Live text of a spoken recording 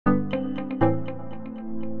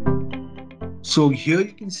So here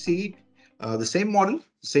you can see the same model,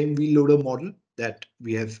 same wheel loader model that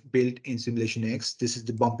we have built in Simulation X. This is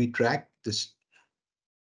the bumpy track. This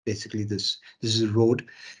is a road,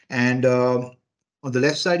 and on the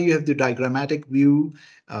left side you have the diagrammatic view,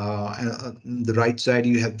 and on the right side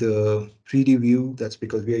you have the 3D view. That's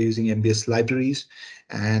because we are using MBS libraries,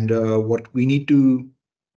 and what we need to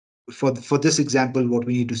for this example, what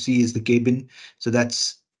we need to see is the cabin. So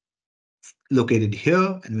that's located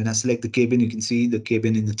here, and when I select the cabin, you can see the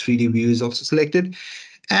cabin in the 3D view is also selected.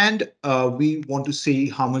 And we want to see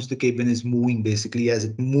how much the cabin is moving basically as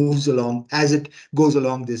it moves along, as it goes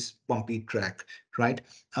along this bumpy track, right?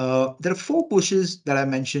 There are four bushes that I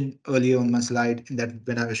mentioned earlier on my slide, and that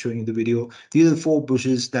when I was showing you the video. These are the four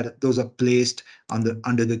bushes that those are placed on the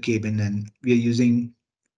under the cabin, and we are using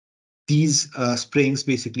these springs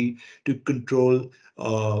basically to control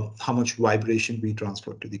how much vibration we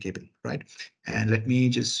transfer to the cabin, right? And let me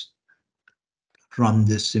just run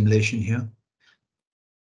this simulation here.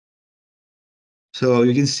 So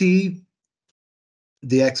you can see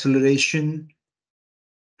the acceleration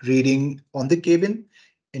reading on the cabin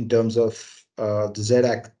in terms of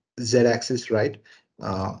the Z axis, right?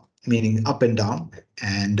 Meaning up and down.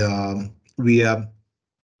 And we are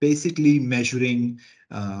basically measuring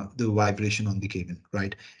the vibration on the cabin,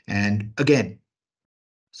 right? And again,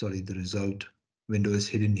 sorry, the result window is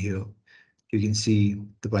hidden here. You can see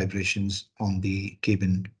the vibrations on the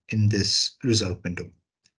cabin in this result window.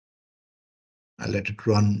 I'll let it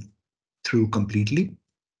run through completely.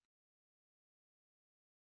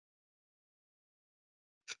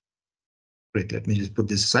 Great, let me just put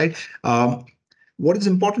this aside. What is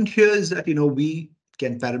important here is that, we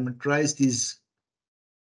can parameterize these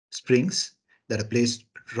springs that are placed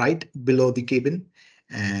right below the cabin.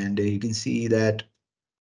 And you can see that,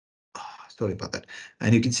 sorry about that.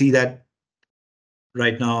 And you can see that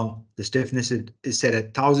right now the stiffness is set at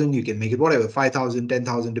 1,000. You can make it whatever, 5,000,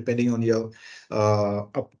 10,000, depending on your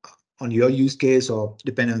on your use case, or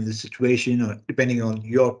depending on the situation, or depending on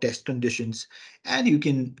your test conditions. And you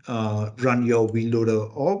can run your wheel loader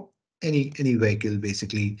or any vehicle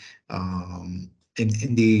basically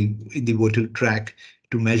in the virtual track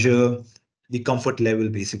to measure the comfort level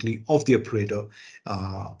basically of the operator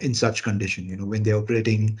in such condition. When they're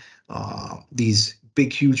operating these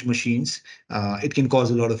big huge machines, it can cause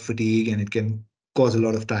a lot of fatigue and it can cause a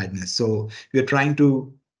lot of tiredness. So we are trying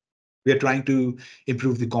to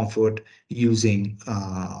improve the comfort using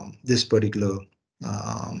this particular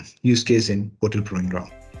use case in virtual proving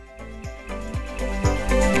ground.